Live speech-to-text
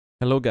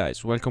Hello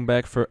guys, welcome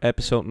back for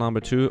episode number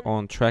 2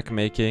 on track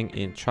making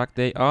in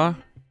TrackdayR.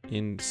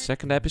 In the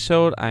second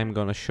episode, I'm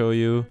gonna show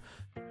you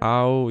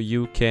how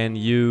you can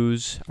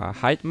use a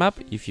height map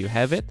if you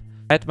have it.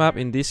 Height map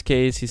in this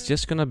case is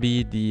just gonna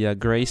be the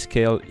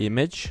grayscale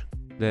image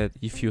that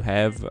if you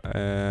have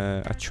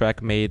a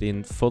track made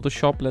in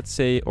Photoshop, let's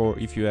say, or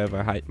if you have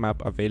a height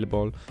map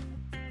available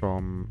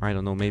from, I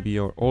don't know, maybe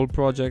your old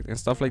project and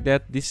stuff like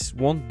that. This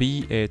won't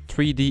be a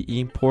 3D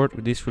import,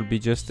 this will be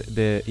just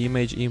the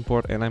image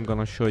import, and I'm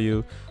gonna show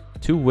you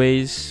two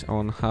ways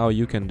on how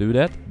you can do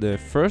that. The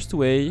first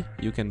way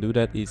you can do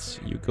that is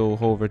you go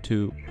over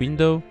to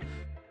Window,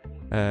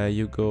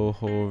 you go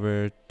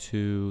over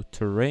to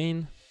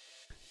Terrain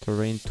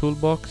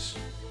Toolbox,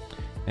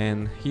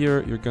 and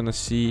here you're gonna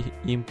see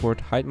Import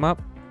Height Map.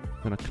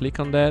 I'm gonna click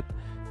on that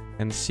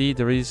and see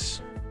there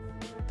is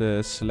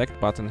the select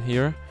button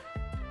here.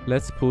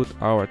 Let's put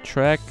our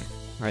track.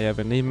 I have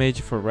an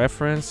image for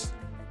reference.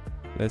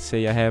 Let's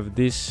say I have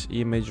this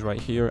image right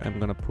here.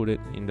 I'm gonna put it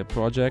in the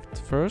project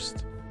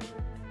first,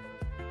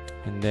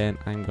 and then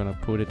I'm gonna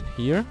put it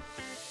here.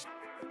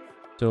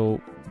 So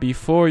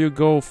before you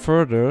go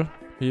further,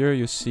 here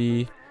you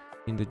see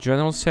in the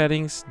general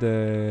settings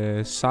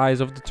the size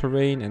of the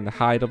terrain and the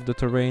height of the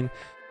terrain.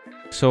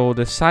 So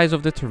the size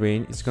of the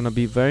terrain is gonna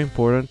be very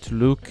important to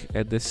look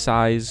at the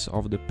size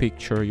of the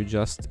picture you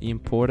just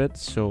imported.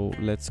 So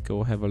let's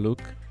go have a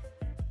look.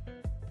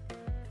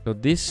 So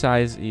this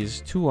size is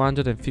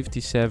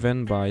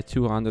 257 by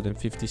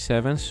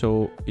 257.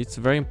 So it's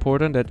very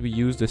important that we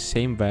use the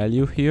same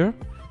value here.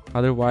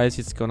 Otherwise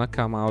it's gonna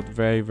come out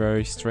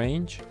very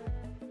strange.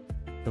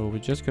 So we're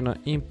just gonna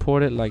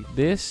import it like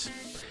this.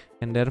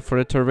 And then for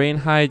the terrain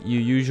height,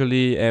 you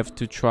usually have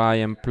to try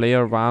and play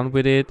around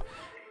with it.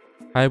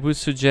 I would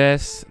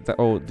suggest that,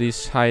 oh,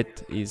 this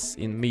height is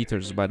in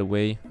meters, by the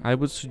way. I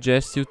would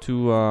suggest you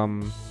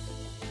to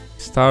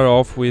start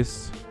off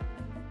with,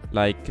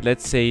 like,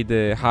 let's say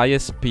the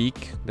highest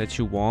peak that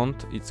you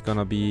want. It's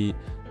gonna be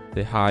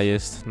the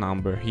highest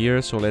number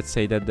here. So let's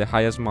say that the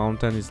highest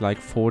mountain is like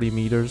 40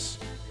 meters.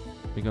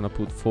 We're gonna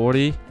put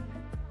 40.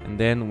 And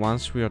then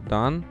once we are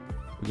done,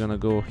 we're gonna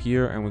go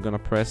here and we're gonna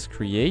press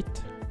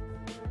create.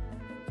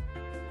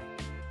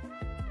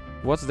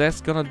 What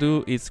that's gonna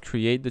do is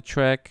create the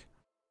track.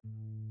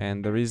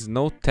 And there is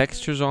no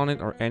textures on it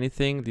or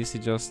anything. This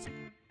is just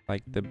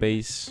like the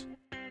base.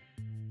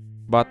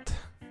 But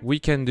we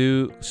can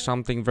do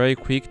something very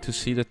quick to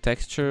see the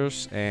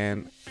textures,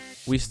 and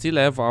we still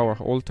have our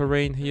whole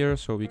terrain here,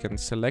 so we can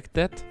select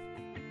that.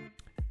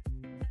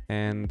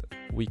 And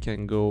we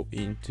can go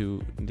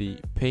into the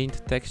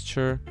paint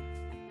texture,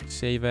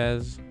 save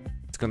as.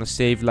 It's gonna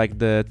save like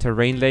the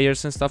terrain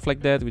layers and stuff like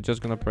that. We're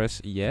just gonna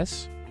press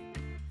yes.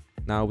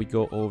 Now we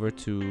go over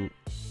to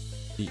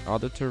the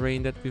other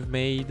terrain that we've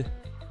made,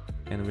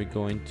 and we're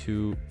going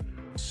to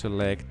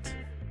select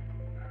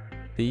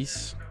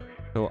these.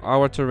 So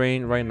our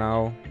terrain right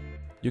now,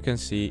 you can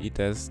see it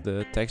has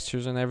the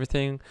textures and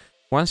everything.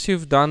 Once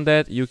you've done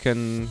that, you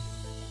can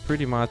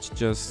pretty much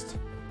just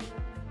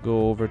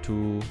go over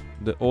to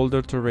the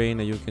older terrain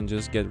and you can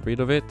just get rid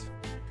of it,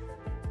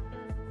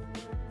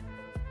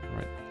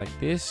 right, like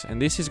this. And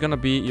this is gonna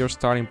be your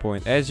starting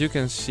point. As you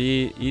can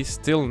see, it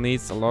still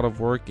needs a lot of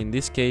work. In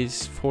this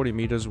case, 40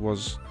 meters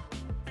was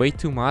way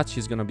too much.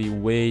 It's gonna be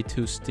way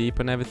too steep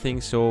and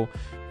everything. So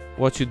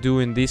what you do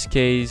in this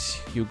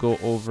case, you go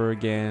over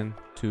again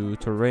to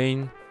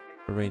terrain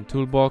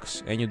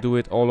toolbox, and you do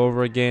it all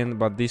over again.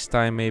 But this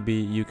time maybe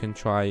you can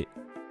try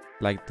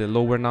like the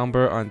lower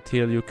number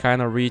until you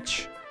kind of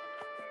reach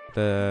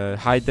the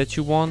height that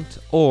you want.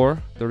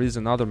 Or there is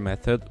another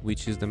method,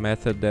 which is the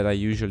method that I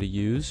usually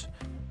use,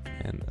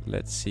 and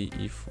let's see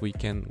if we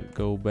can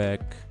go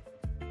back.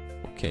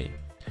 Okay,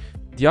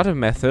 the other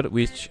method,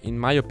 which in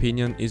my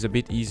opinion is a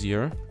bit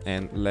easier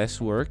and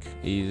less work,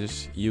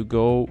 is you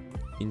go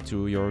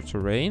into your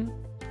terrain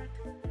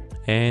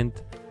and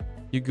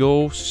you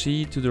go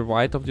see to the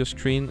right of your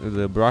screen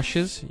the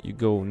brushes. You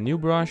go new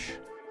brush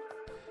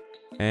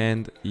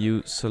and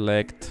you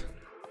select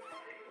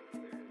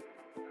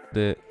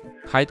the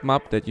height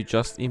map that you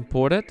just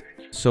imported.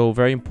 So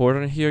very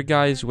important here,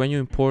 guys, when you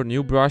import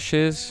new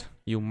brushes,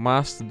 you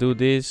must do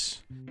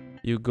this.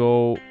 You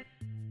go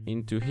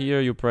into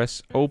here, you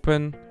press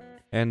open,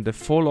 and the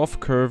fall off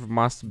curve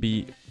must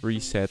be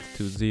reset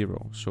to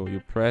 0. So you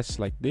press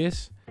like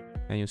this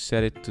and you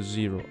set it to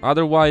 0.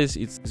 Otherwise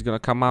it's gonna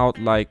come out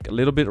like a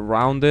little bit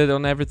rounded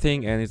on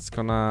everything, and it's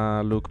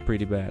gonna look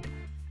pretty bad.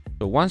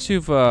 So once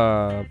you've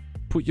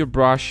put your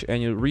brush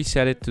and you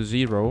reset it to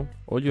 0,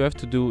 all you have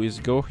to do is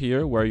go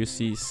here where you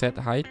see set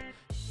height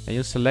and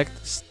you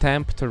select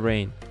stamp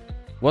terrain.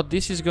 What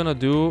this is gonna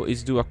do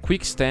is do a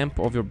quick stamp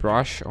of your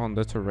brush on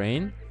the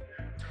terrain.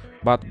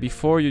 But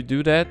before you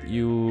do that,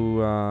 you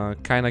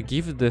kind of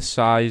give the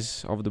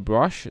size of the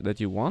brush that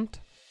you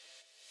want.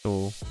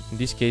 So in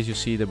this case, you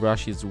see the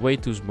brush is way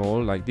too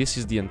small. Like this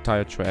is the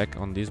entire track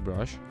on this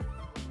brush.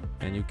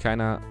 And you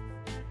kind of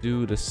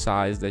do the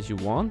size that you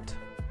want,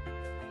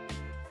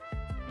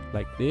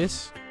 like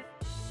this.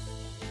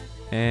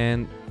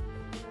 And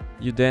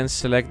You then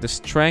select the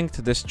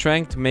strength. The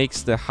strength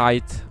makes the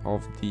height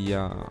of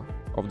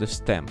the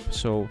stamp.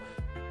 So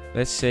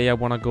let's say I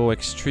want to go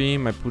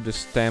extreme. I put the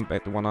stamp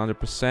at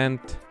 100%,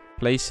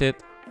 place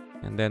it,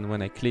 and then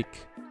when I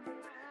click,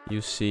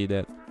 you see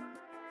that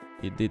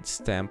it did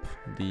stamp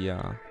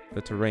the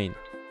terrain.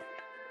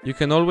 You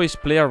can always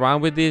play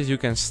around with this. You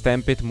can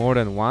stamp it more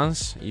than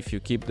once. If you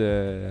keep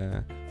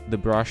the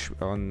brush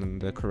on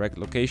the correct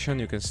location,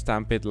 you can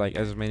stamp it like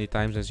as many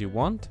times as you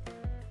want.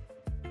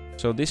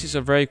 So this is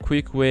a very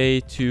quick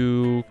way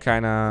to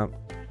kind of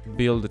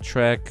build a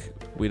track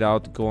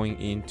without going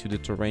into the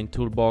terrain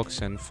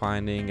toolbox and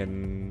finding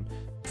and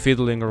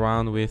fiddling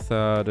around with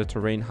the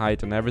terrain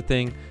height and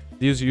everything.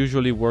 This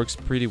usually works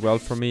pretty well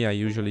for me. I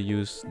usually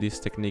use this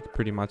technique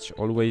pretty much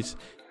always.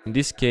 In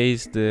this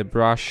case, the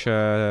brush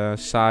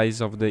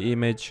size of the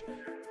image,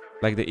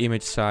 like the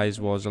image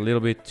size, was a little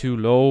bit too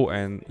low,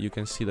 and you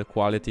can see the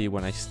quality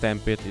when I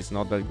stamp it is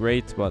not that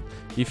great. But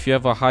if you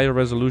have a higher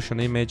resolution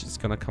image, it's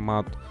gonna come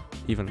out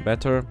even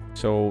better.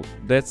 So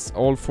that's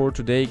all for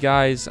today,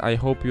 guys. I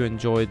hope you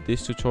enjoyed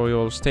this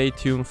tutorial. Stay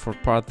tuned for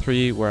part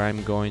 3, where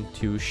I'm going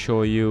to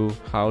show you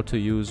how to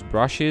use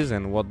brushes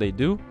and what they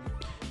do.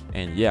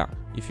 And yeah,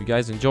 if you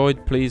guys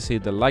enjoyed, please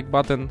hit the like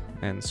button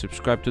and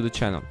subscribe to the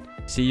channel.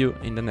 See you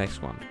in the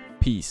next one.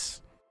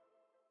 Peace.